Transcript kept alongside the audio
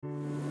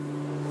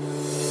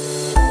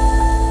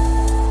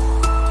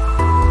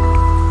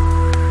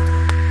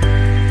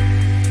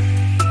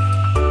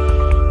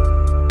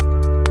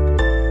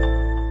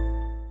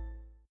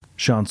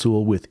Sean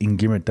Sewell with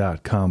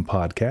Engearment.com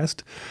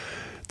podcast.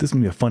 This is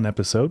going to be a fun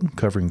episode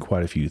covering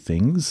quite a few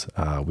things.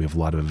 We have a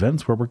lot of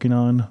events we're working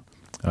on,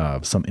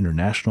 some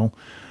international,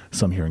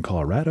 some here in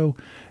Colorado,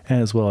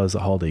 as well as a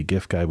holiday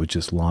gift guide we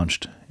just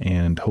launched.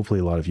 And hopefully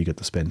a lot of you get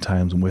to spend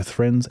time with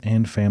friends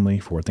and family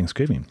for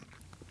Thanksgiving.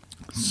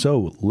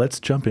 So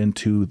let's jump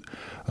into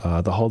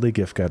the holiday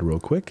gift guide real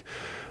quick.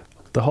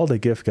 The holiday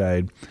gift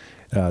guide,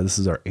 this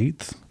is our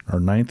 8th or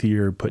 9th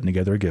year putting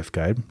together a gift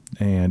guide,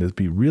 and it'd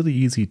be really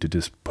easy to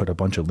just put a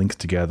bunch of links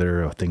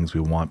together of things we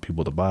want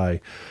people to buy.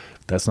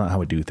 That's not how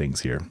we do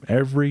things here.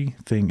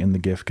 Everything in the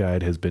gift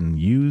guide has been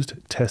used,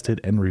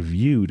 tested, and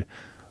reviewed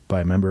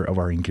by a member of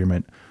our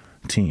Engearment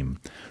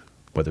team,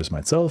 whether it's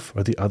myself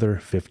or the other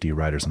 50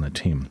 riders on the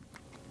team.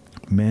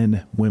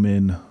 Men,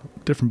 women,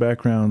 different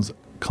backgrounds,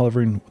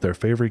 covering their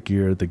favorite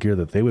gear, the gear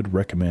that they would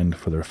recommend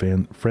for their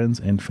friends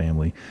and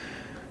family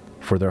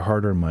for their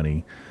hard-earned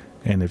money.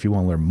 And if you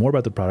want to learn more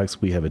about the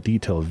products, we have a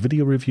detailed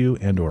video review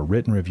and or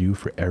written review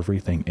for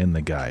everything in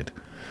the guide.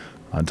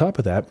 On top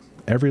of that,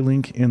 every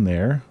link in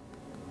there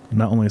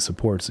not only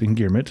supports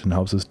Engearment and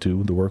helps us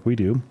do the work we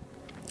do,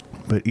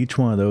 but each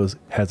one of those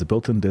has a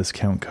built-in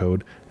discount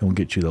code and will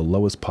get you the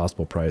lowest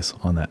possible price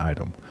on that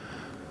item.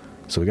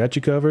 So we got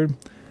you covered.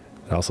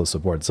 It also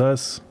supports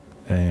us,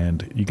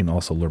 and you can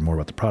also learn more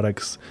about the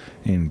products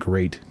in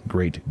great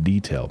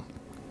detail.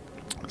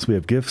 So we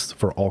have gifts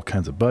for all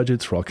kinds of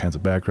budgets, for all kinds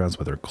of backgrounds,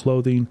 whether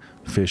clothing,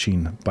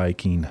 fishing,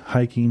 biking,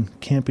 hiking,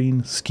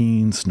 camping,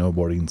 skiing,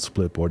 snowboarding,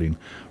 splitboarding,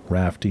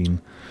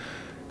 rafting,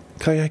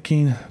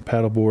 kayaking,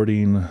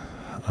 paddleboarding,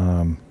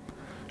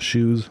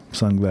 shoes,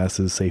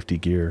 sunglasses, safety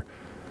gear.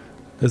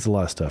 There's a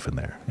lot of stuff in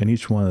there. And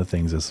each one of the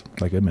things is,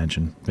 like I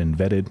mentioned, been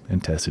vetted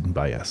and tested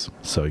by us.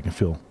 So you can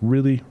feel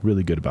really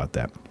good about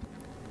that.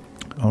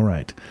 All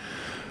right.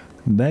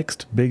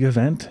 Next big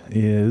event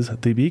is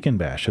the Beacon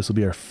Bash. This will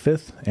be our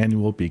 5th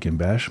annual Beacon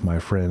Bash. My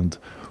friend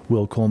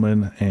Will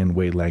Coleman and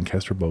Wade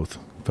Lancaster, both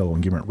fellow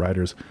Engearment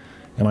riders,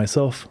 and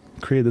myself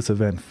created this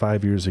event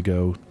 5 years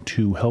ago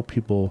to help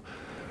people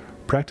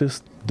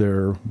practice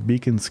their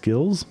beacon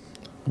skills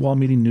while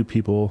meeting new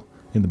people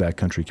in the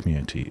backcountry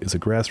community. It's a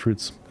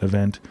grassroots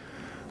event.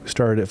 We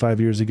started it 5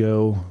 years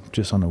ago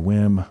just on a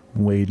whim.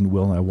 Wade and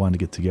Will and I wanted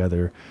to get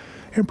together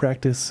and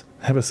practice,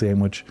 have a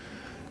sandwich.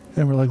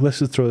 And we're like, let's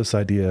just throw this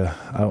idea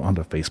out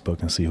onto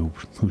Facebook and see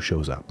who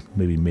shows up.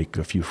 Maybe make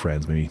a few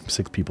friends. Maybe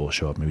 6 people will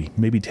show up.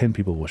 Maybe 10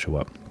 people will show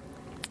up.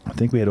 I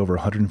think we had over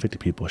 150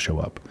 people show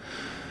up.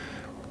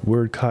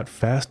 Word caught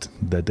fast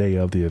the day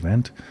of the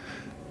event.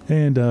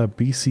 And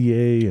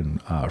BCA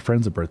and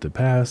Friends of Berthoud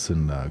Pass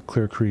and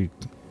Clear Creek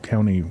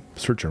County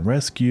Search and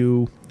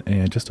Rescue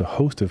and just a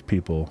host of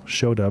people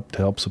showed up to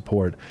help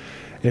support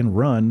and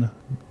run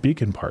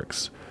beacon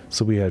parks.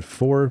 So we had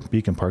 4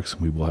 beacon parks.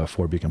 We will have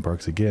 4 beacon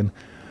parks again,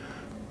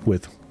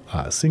 with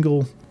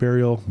single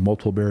burial,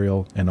 multiple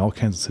burial, and all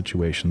kinds of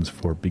situations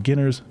for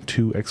beginners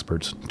to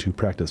experts to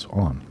practice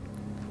on.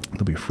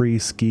 There'll be free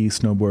ski,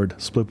 snowboard,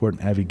 splitboard,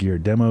 and Avi gear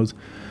demos.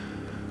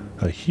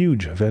 A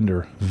huge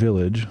vendor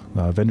village.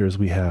 Vendors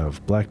we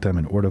have Black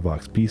Diamond,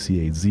 Ortovox,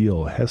 BCA,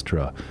 Zeal,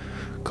 Hestra,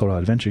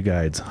 Colorado Adventure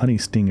Guides, Honey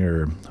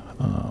Stinger,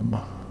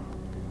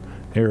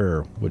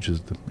 Error, which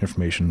is the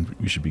information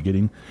you should be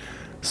getting,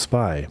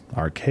 Spy,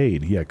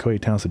 Arcade. Yeah, Cody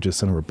Townsend just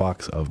sent over a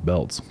box of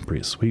belts.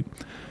 Pretty sweet.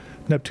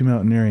 Neptune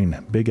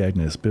Mountaineering, Big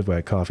Agnes,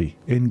 Bivouac Coffee,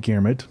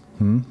 Engearment,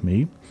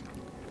 me,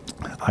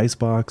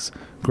 Icebox,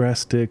 Grass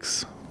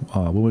Sticks,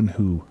 Woman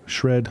Who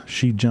Shred,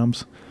 She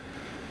Jumps,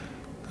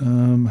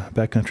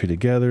 Backcountry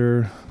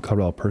Together,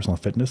 Colorado Personal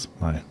Fitness,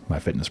 my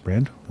fitness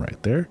brand right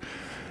there,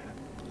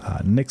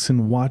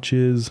 Nixon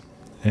Watches,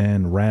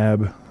 and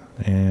Rab,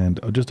 and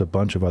just a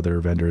bunch of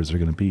other vendors are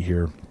going to be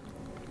here,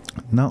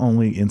 not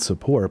only in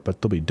support, but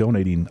they'll be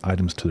donating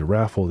items to the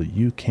raffle that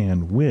you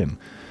can win.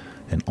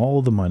 And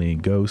all the money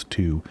goes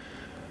to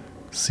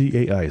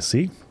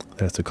CAIC,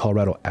 that's the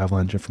Colorado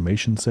Avalanche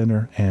Information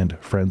Center, and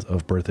Friends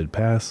of Berthoud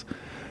Pass.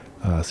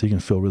 So you can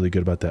feel really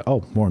good about that.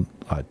 Oh, more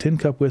Tin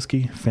Cup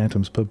Whiskey,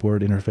 Phantom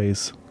Splitboard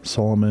Interface,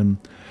 Solomon,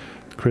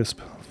 Crisp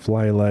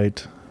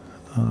Flylight,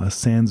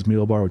 Sands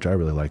Meal Bar, which I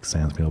really like,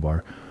 Sands Meal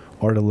Bar,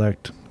 Art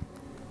Elect.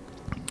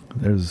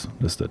 There's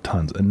just a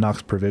tons. And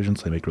Knox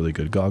Provisions, they make really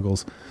good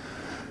goggles.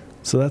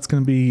 So that's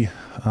going to be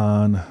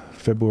on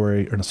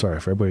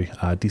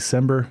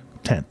December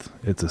 10th.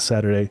 It's a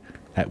Saturday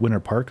at Winter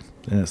Park,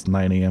 and it's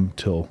 9 a.m.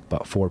 till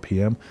about 4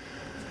 p.m.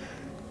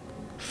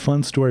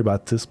 Fun story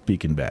about this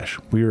Beacon Bash.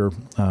 We're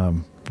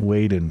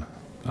Wade and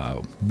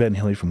Ben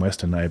Hilly from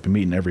Weston and I have been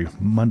meeting every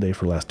Monday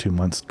for the last 2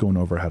 months going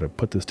over how to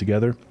put this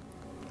together.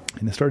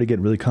 And it started to get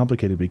really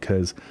complicated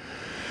because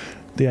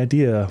the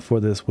idea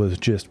for this was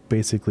just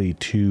basically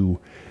to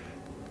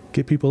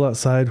get people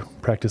outside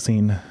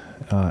practicing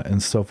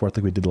and so forth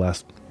like we did the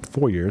last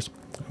 4 years.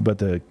 But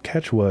the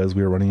catch was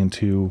we were running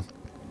into,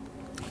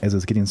 as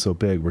it's getting so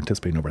big, we're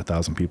anticipating over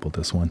 1,000 people at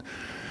this one.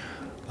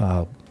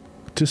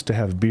 Just to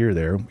have beer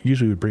there.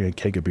 Usually we would bring a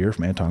keg of beer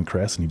from Anton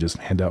Kress and you just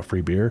hand out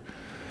free beer.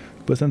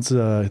 But since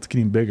it's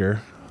getting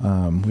bigger,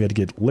 we had to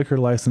get liquor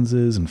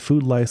licenses and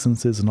food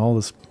licenses and all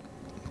this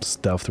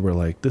stuff that we're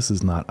like, this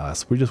is not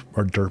us. We just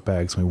are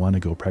dirtbags. We want to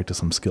go practice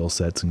some skill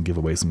sets and give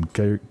away some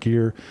gear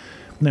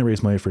and then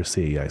raise money for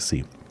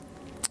CAIC.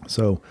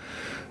 So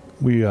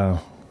we,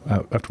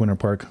 after Winter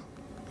Park,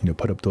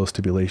 put up those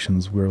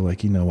stipulations. We were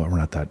like, you know what, we're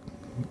not that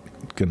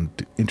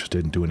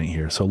interested in doing it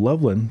here. So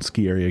Loveland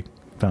Ski Area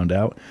found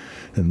out,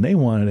 and they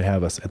wanted to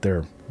have us at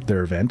their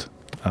event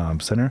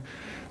center,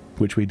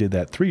 which we did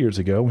that 3 years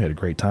ago. We had a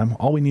great time.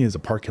 All we need is a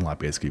parking lot,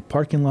 basically.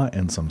 Parking lot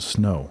and some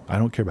snow. I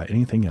don't care about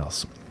anything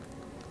else.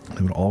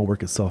 It would all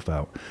work itself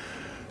out.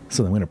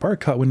 So the Winter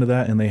Park caught wind of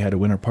that, and they had a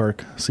Winter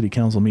Park City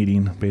Council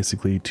meeting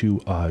basically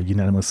to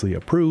unanimously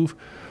approve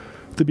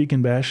the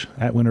Beacon Bash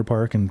at Winter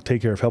Park and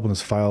take care of helping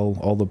us file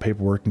all the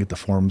paperwork and get the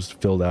forms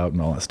filled out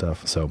and all that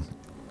stuff. So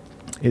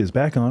it is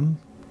back on.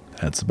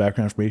 That's the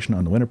background information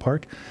on the Winter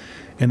Park.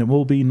 And it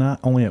will be not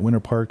only at Winter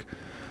Park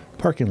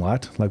parking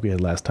lot like we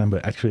had last time,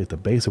 but actually at the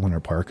base of Winter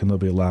Park, and they'll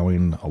be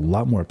allowing a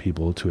lot more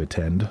people to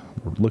attend.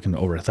 We're looking at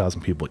over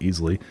 1,000 people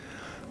easily,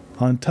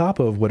 on top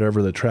of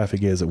whatever the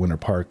traffic is at Winter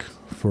Park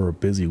for a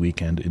busy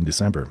weekend in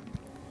December.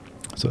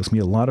 So it's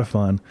going to be a lot of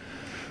fun.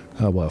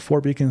 We'll have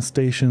 4 beacon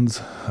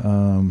stations,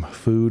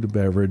 food,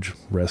 beverage,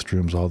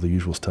 restrooms, all the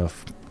usual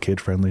stuff.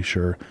 Kid-friendly,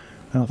 sure.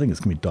 I don't think it's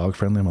going to be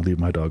dog-friendly. I'm going to leave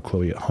my dog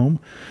Chloe at home.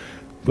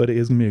 But it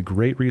is going to be a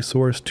great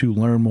resource to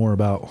learn more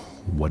about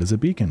what is a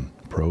beacon,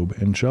 probe,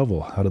 and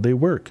shovel. How do they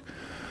work?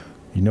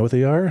 You know what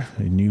they are,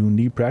 and you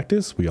need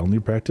practice. We all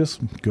need practice.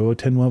 Go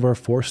attend one of our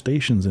 4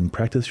 stations and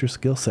practice your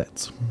skill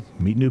sets.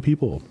 Meet new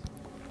people.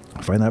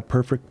 Find that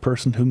perfect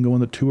person who can go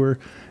on the tour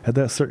at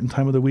that certain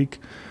time of the week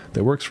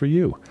that works for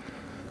you.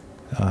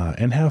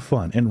 And have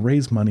fun and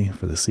raise money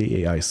for the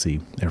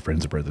CAIC and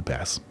Friends of Birthday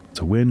Pass. It's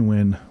a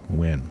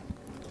win-win-win.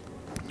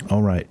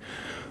 All right,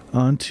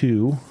 on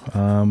to,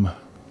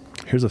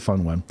 here's a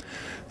fun one.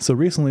 So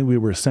recently we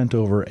were sent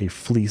over a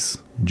fleece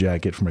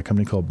jacket from a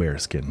company called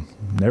Bearskin.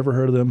 Never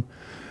heard of them.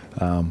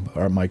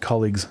 My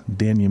colleagues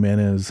Dan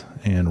Jimenez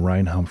and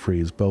Ryan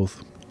Humphreys,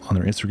 both on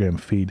their Instagram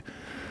feed,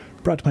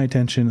 brought to my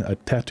attention a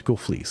tactical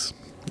fleece.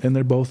 And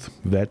they're both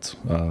vets,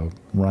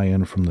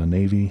 Ryan from the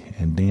Navy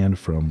and Dan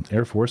from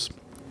Air Force.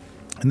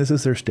 And this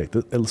is their stick.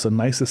 It's a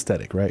nice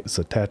aesthetic, right? It's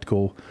a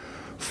tactical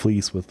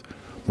fleece with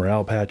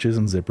morale patches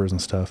and zippers and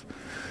stuff.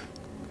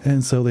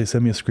 And so they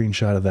sent me a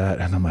screenshot of that,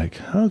 and I'm like,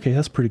 okay,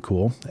 that's pretty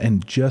cool.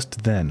 And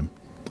just then,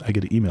 I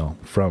get an email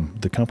from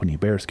the company,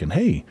 Bearskin.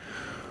 Hey,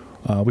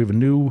 we have a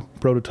new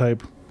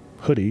prototype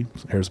hoodie.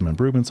 Here's some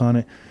improvements on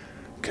it.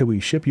 Could we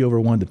ship you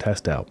over one to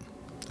test out?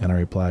 And I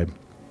replied,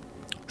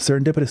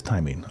 serendipitous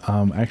timing.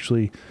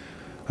 Actually,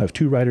 I have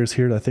 2 writers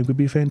here that I think would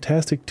be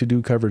fantastic to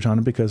do coverage on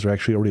it because they're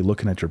actually already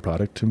looking at your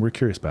product and we're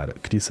curious about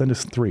it. Could you send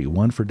us 3?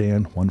 1 for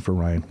Dan, 1 for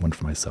Ryan, 1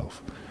 for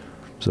myself.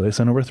 So they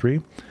sent over 3.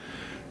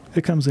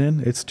 It comes in.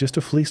 It's just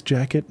a fleece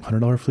jacket,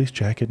 $100 fleece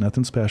jacket,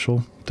 nothing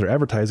special. Their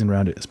advertising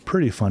around it is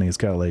pretty funny. It's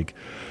got like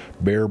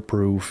bear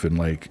proof and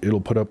like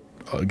it'll put up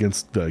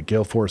against the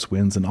gale force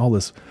winds and all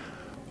this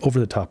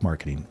over-the-top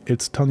marketing.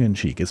 It's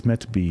tongue-in-cheek. It's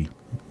meant to be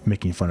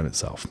making fun of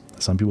itself.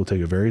 Some people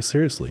take it very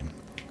seriously.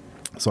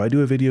 So I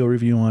do a video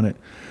review on it.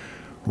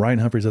 Ryan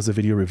Humphreys does a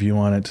video review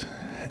on it.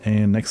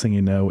 And next thing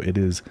you know, it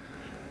is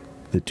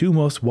the 2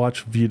 most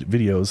watched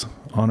videos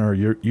on our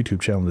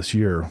YouTube channel this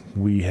year.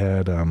 We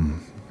had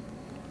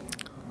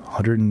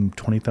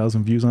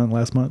 120,000 views on it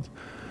last month,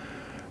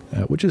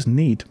 which is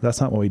neat.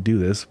 That's not why we do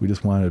this. We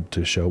just wanted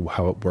to show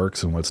how it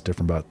works and what's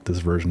different about this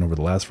version over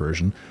the last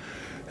version.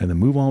 And then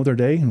move on with our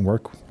day and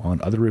work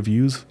on other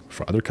reviews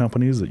for other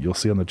companies that you'll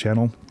see on the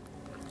channel.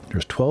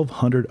 There's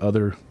 1,200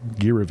 other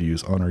gear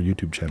reviews on our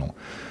YouTube channel.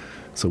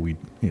 So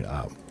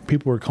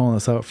people were calling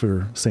us out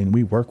for saying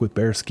we work with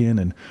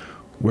Bearskin and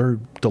we're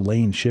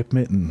delaying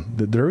shipment. And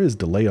there is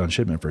delay on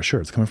shipment for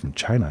sure. It's coming from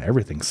China.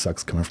 Everything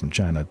sucks coming from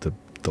China. The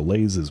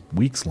delays is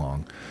weeks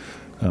long.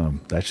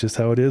 That's just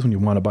how it is when you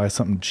want to buy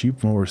something cheap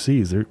from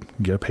overseas. You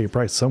got to pay a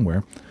price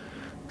somewhere,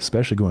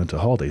 especially going into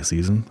holiday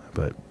season.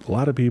 But a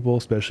lot of people,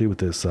 especially with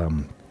this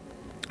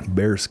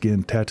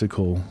Bearskin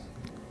tactical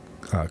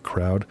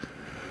crowd,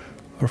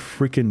 are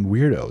freaking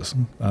weirdos.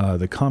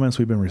 The comments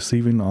we've been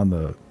receiving on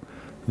the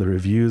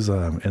reviews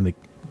and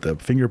the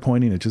finger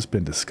pointing, it's just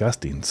been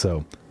disgusting.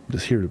 So I'm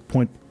just here to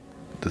point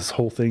this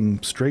whole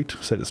thing straight,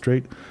 set it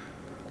straight.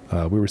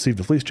 We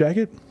received a fleece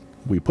jacket.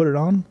 We put it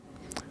on.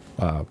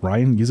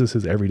 Ryan uses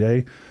his every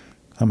day.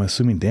 I'm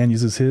assuming Dan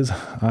uses his.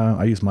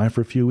 I use mine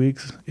for a few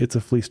weeks. It's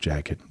a fleece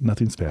jacket.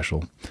 Nothing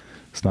special.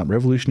 It's not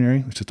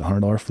revolutionary. It's just a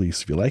 $100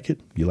 fleece. If you like it,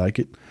 you like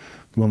it.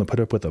 If you want to put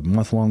up with a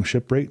month-long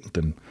ship rate,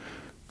 then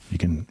you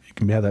can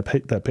have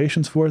that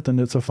patience for it, then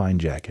it's a fine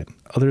jacket.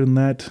 Other than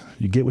that,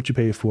 you get what you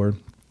pay for.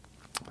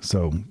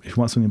 So if you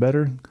want something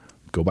better,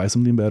 go buy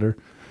something better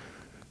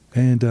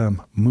and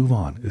move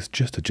on. It's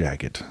just a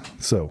jacket.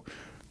 So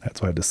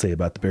that's what I have to say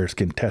about the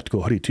Bearskin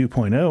Tactical Hoodie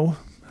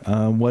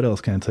 2.0. What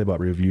else can I say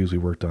about reviews we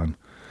worked on?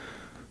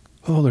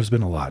 Oh, there's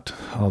been a lot.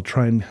 I'll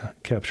try and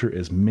capture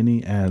as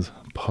many as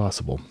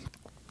possible.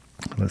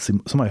 Let's see.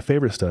 Some of my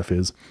favorite stuff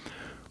is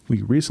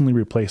we recently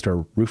replaced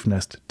our roof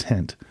nest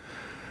tent.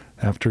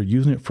 After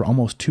using it for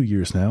almost 2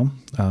 years now,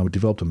 we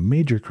developed a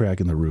major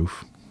crack in the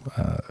roof.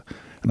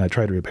 and I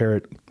tried to repair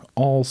it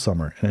all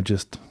summer,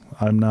 and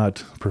I'm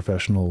not a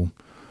professional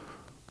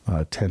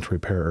tent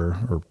repairer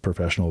or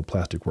professional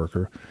plastic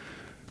worker.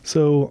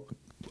 So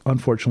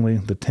unfortunately,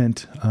 the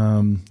tent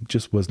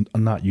just was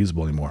not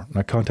usable anymore.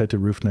 I contacted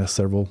RoofNest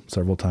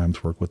several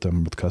times, worked with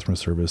them with customer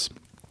service,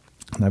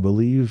 and I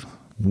believe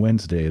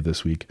Wednesday of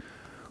this week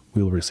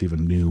we will receive a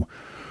new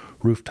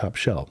rooftop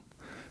shell.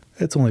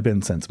 It's only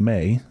been since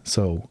May,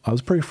 so I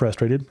was pretty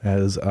frustrated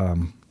as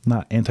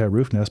not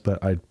anti-RoofNest,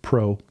 but I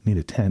need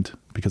a tent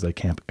because I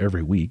camp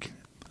every week,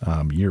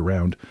 year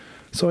round.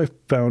 So I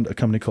found a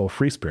company called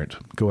Free Spirit,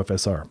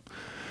 GoFSR.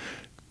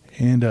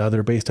 And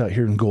they're based out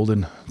here in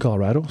Golden,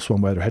 Colorado.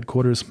 Swung by their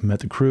headquarters, met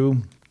the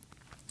crew.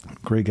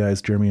 Great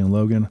guys, Jeremy and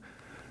Logan.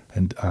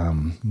 And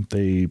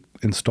they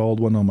installed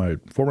one on my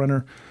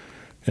 4Runner,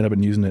 and I've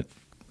been using it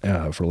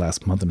for the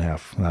last month and a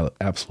half, and I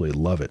absolutely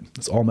love it.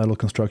 It's all metal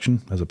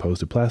construction as opposed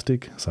to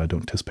plastic, so I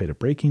don't anticipate it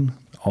breaking.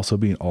 Also,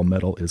 being all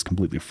metal, is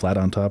completely flat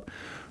on top,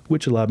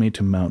 which allowed me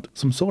to mount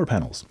some solar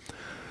panels.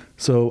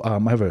 So I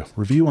have a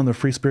review on the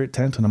Free Spirit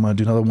tent, and I'm going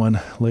to do another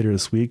one later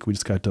this week. We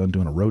just got done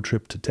doing a road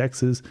trip to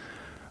Texas.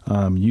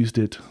 Used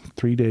it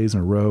 3 days in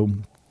a row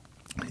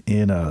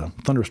in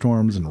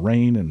thunderstorms and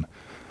rain and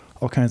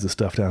all kinds of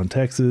stuff down in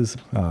Texas.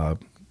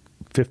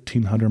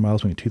 1,500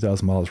 miles, maybe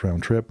 2,000 miles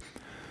round trip.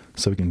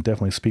 So we can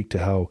definitely speak to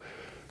how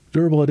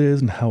durable it is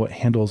and how it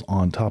handles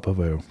on top of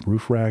a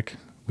roof rack.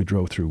 We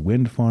drove through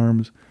wind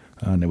farms,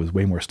 and it was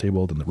way more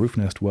stable than the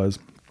RoofNest was.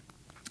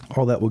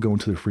 All that will go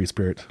into the Free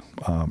Spirit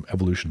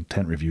Evolution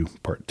Tent Review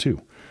Part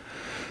 2.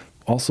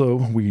 Also,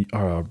 we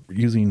are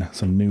using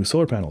some new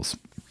solar panels.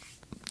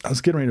 I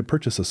was getting ready to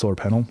purchase a solar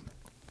panel,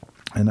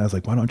 and I was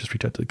like, why don't I just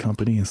reach out to the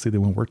company and see if they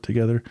want to work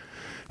together?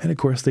 And of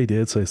course they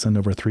did, so I sent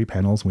over 3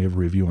 panels, and we have a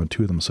review on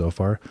 2 of them so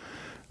far.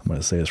 I'm going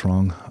to say this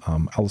wrong.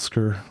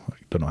 Alsker, I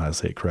don't know how to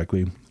say it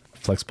correctly.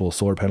 Flexible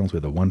solar panels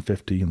with the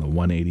 150 and the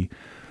 180.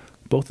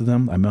 Both of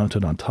them I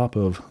mounted on top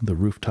of the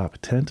rooftop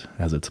tent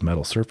as it's a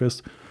metal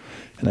surface.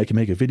 And I can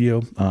make a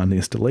video on the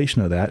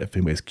installation of that if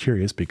anybody's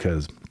curious,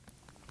 because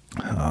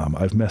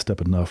I've messed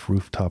up enough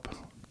rooftop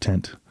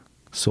tent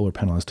solar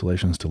panel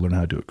installations to learn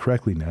how to do it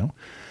correctly now.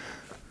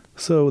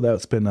 So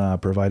that's been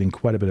providing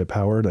quite a bit of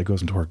power that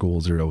goes into our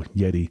Goal Zero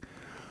Yeti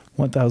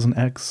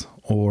 1000X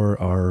or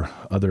our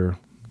other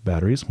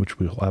batteries, which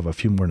we'll have a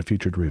few more in the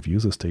future to review,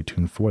 so stay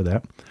tuned for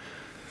that.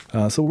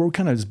 So we're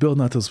kind of just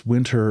building out this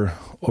winter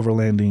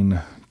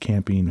overlanding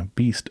camping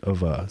beast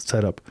of a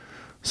setup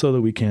so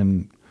that we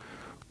can,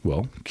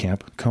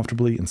 camp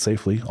comfortably and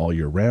safely all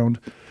year round,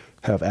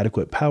 have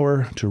adequate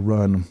power to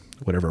run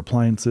whatever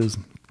appliances.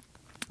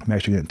 I'm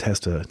actually going to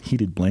test a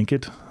heated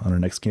blanket on our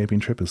next camping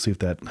trip and see if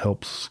that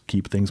helps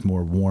keep things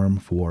more warm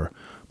for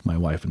my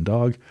wife and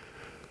dog.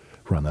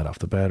 Run that off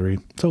the battery.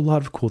 So a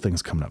lot of cool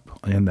things coming up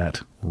in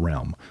that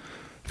realm.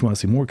 If you want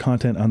to see more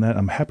content on that,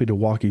 I'm happy to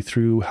walk you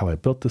through how I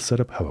built this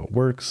setup, how it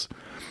works,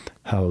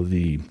 how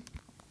the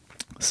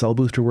cell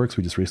booster works.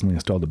 We just recently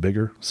installed a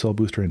bigger cell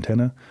booster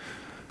antenna.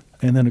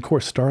 And then, of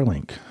course,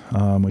 Starlink.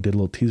 We did a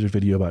little teaser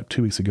video about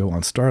 2 weeks ago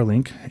on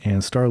Starlink.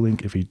 And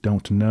Starlink, if you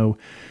don't know,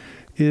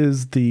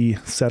 is the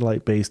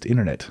satellite-based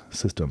internet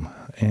system.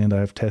 And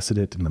I've tested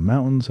it in the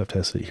mountains. I've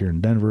tested it here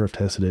in Denver. I've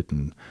tested it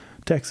in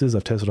Texas.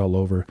 I've tested it all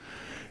over.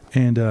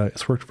 And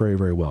it's worked very,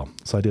 very well.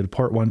 So I did a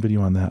part 1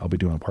 video on that. I'll be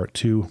doing a part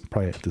 2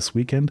 probably this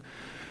weekend.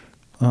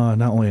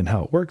 Not only in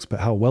how it works,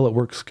 but how well it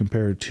works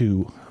compared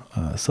to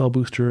Cell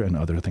Booster and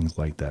other things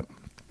like that.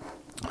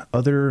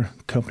 Other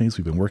companies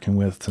we've been working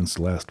with since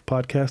the last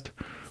podcast,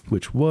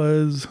 which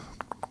was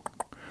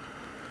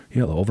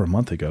over a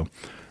month ago.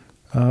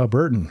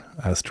 Burton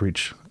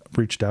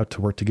reached out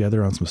to work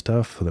together on some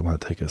stuff. So they want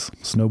to take us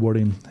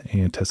snowboarding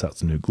and test out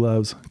some new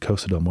gloves.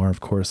 Costa Del Mar, of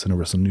course, sent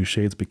over some new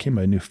shades. Became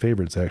my new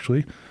favorites,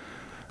 actually.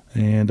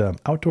 And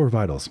Outdoor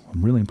Vitals.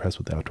 I'm really impressed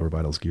with the Outdoor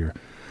Vitals gear.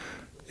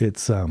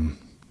 It's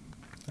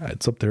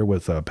up there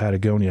with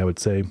Patagonia, I would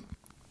say,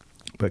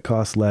 but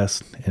costs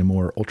less and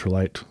more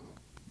ultralight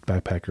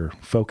backpacker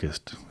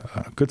focused.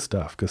 Good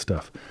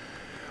stuff.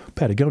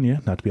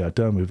 Patagonia, not to be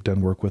outdone, we've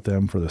done work with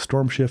them for the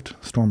Storm Shift,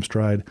 Storm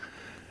Stride.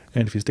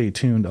 And if you stay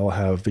tuned, I'll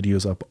have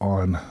videos up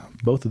on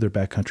both of their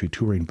backcountry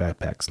touring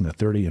backpacks in the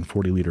 30 and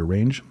 40 liter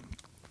range.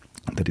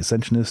 The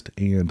Descensionist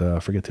and I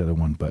forget the other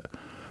one, but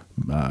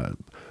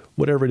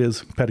whatever it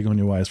is,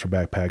 Patagonia-wise for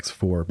backpacks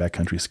for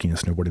backcountry skiing and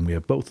snowboarding, we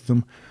have both of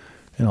them.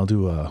 And I'll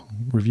do a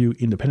review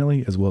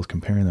independently as well as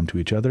comparing them to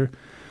each other.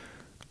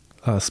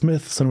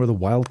 Smith sent over the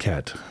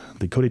Wildcat,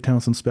 the Cody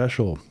Townsend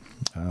Special.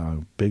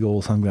 Big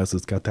old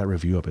sunglasses, got that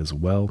review up as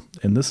well.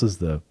 And this is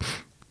the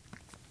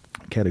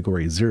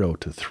category 0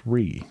 to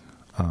 3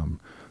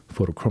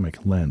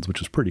 photochromic lens,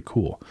 which is pretty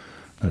cool.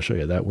 I'll show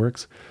you how that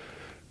works.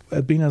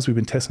 Being as we've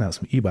been testing out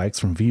some e-bikes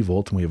from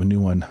V-Volt, and we have a new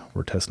one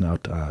we're testing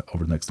out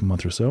over the next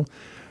month or so,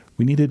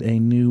 we needed a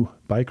new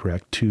bike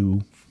rack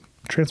to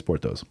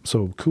transport those.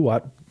 So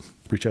Kuat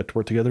reached out to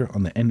work together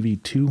on the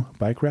NV2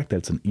 bike rack.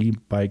 That's an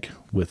e-bike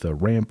with a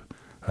ramp.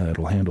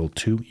 It'll handle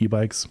 2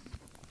 e-bikes.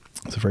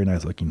 It's a very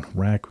nice looking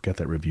rack. We got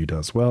that review done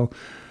as well.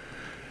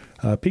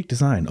 Peak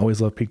Design.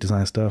 Always love Peak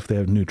Design stuff. They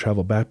have a new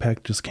travel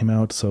backpack just came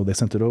out, so they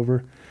sent it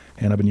over.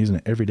 And I've been using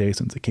it every day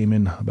since it came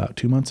in about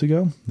 2 months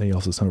ago. They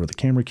also sent over the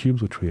camera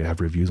cubes, which we have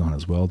reviews on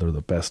as well. They're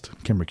the best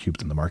camera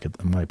cubes in the market,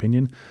 in my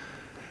opinion.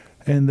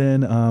 And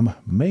then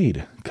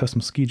made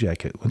custom ski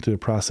jacket. Went through the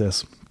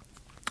process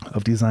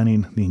of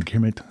designing the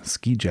Gearmit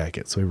ski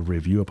jacket. So we have a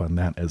review up on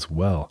that as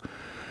well.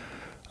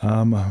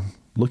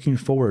 Looking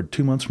forward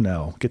 2 months from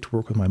now, get to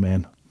work with my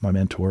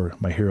mentor,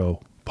 my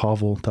hero,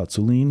 Pavel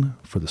Tatsulin,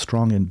 for the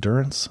Strong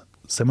Endurance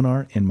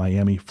Seminar in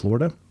Miami,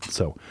 Florida.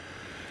 So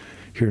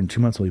here in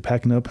 2 months, I'll be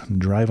packing up and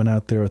driving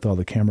out there with all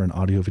the camera and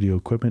audio video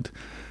equipment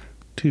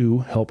to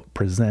help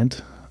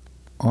present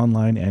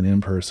online and in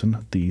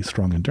person the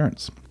Strong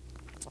Endurance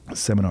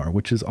Seminar,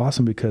 which is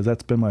awesome because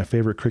that's been my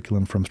favorite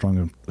curriculum from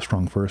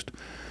Strong First.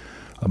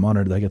 I'm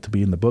honored that I get to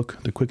be in the book,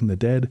 The Quick and the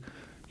Dead,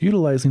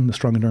 utilizing the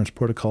Strong Endurance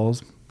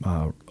protocols,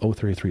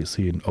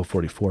 033C and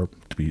 044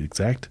 to be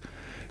exact.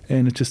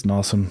 And it's just an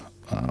awesome,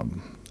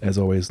 as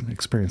always,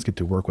 experience. Get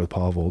to work with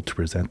Pavel to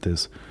present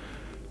this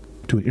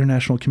to an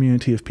international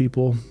community of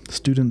people,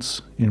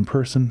 students in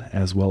person,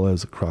 as well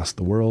as across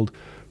the world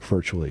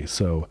virtually.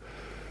 So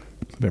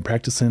I've been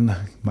practicing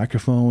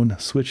microphone,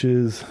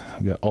 switches.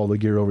 I've got all the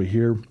gear over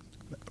here,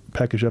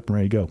 packaged up and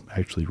ready to go.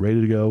 Actually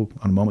ready to go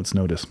on a moment's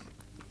notice.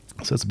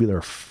 So this will be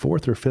their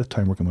 4th or 5th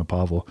time working with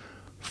Pavel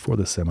for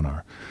the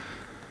seminar.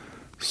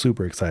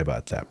 Super excited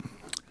about that.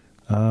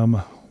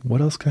 What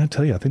else can I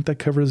tell you? I think that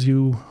catches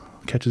you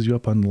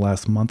up on the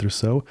last month or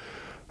so.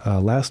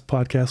 Last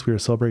podcast, we were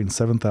celebrating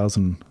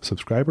 7,000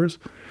 subscribers,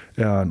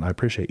 and I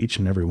appreciate each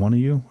and every one of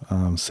you.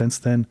 Since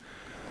then,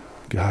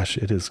 gosh,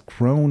 it has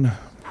grown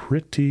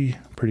pretty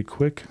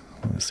quick.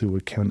 Let's see what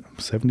we count.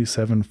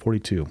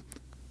 42.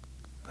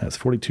 That's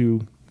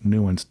 42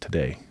 new ones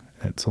today.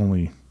 It's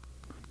only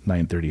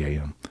 9:30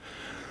 a.m.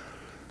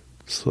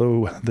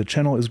 So the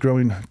channel is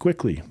growing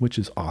quickly, which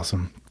is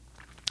awesome.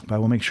 But I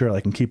will make sure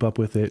I can keep up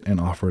with it and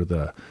offer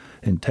the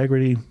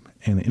integrity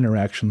and the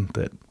interaction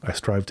that I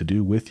strive to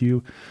do with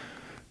you.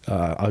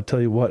 I'll tell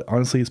you what,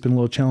 honestly, it's been a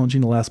little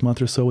challenging the last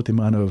month or so with the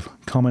amount of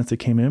comments that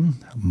came in.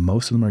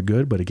 Most of them are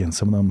good, but again,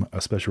 some of them,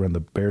 especially around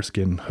the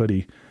bearskin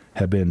hoodie,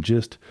 have been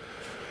just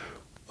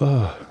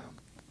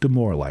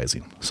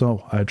demoralizing.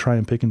 So I try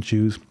and pick and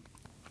choose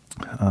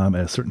at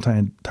a certain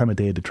time of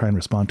day to try and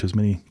respond to as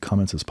many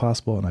comments as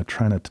possible, and I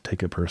try not to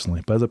take it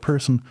personally. But as a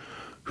person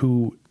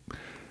who,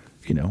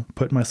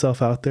 put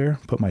myself out there,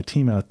 put my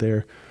team out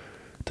there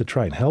to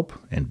try and help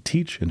and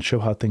teach and show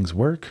how things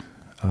work,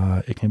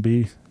 it can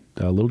be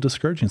a little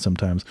discouraging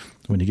sometimes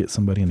when you get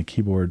somebody in a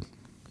keyboard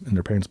in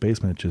their parents'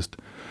 basement just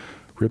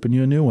ripping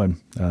you a new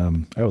one.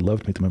 I would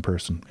love to meet them in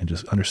person and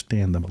just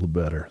understand them a little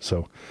better.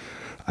 So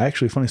a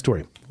funny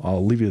story.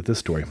 I'll leave you with this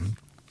story.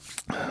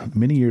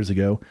 Many years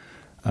ago,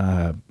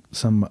 I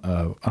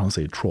don't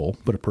say a troll,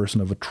 but a person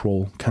of a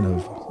troll kind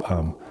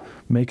of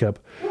makeup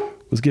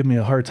was giving me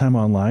a hard time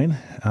online.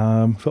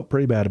 Felt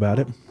pretty bad about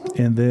it.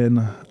 And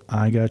then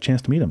I got a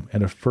chance to meet him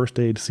at a first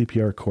aid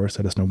CPR course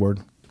at a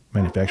snowboard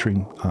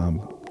manufacturing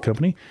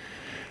company.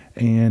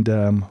 And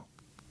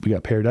we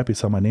got paired up. He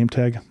saw my name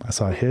tag. I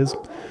saw his.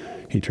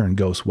 He turned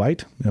ghost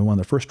white. And one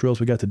of the first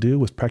drills we got to do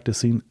was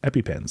practicing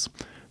EpiPens.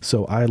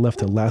 So I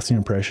left a lasting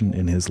impression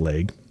in his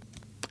leg.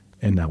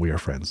 And now we are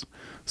friends.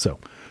 So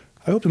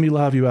I hope to meet a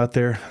lot of you out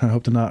there. I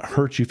hope to not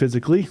hurt you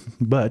physically,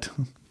 but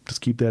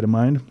just keep that in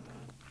mind.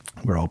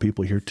 We're all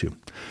people here too.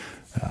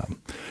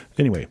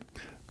 Anyway,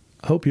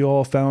 I hope you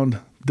all found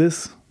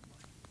this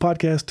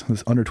podcast,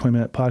 this under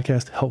 20-minute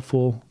podcast,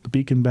 helpful. The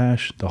Beacon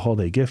Bash, the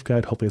holiday gift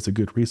guide. Hopefully it's a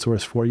good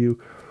resource for you,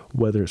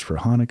 whether it's for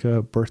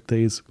Hanukkah,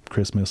 birthdays,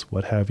 Christmas,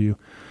 what have you.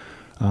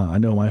 I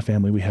know my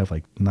family, we have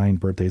like 9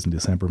 birthdays in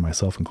December,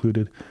 myself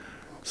included.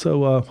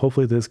 So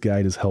hopefully this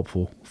guide is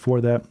helpful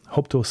for that.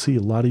 Hope to see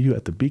a lot of you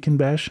at the Beacon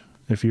Bash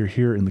if you're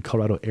here in the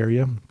Colorado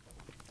area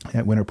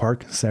at Winter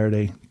Park,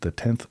 Saturday, the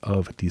 10th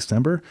of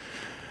December.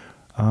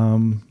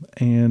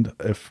 And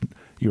if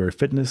you're a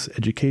fitness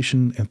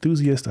education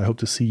enthusiast, I hope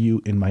to see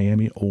you in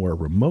Miami or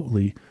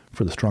remotely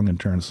for the Strong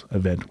Endurance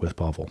event with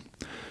Pavel.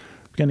 If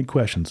you got any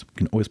questions, you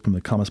can always put them in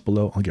the comments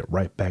below. I'll get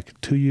right back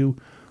to you.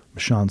 I'm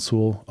Sean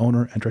Sewell,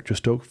 owner and director of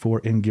Stoke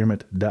for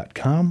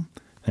Engearment.com.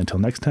 Until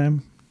next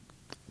time,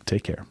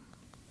 take care.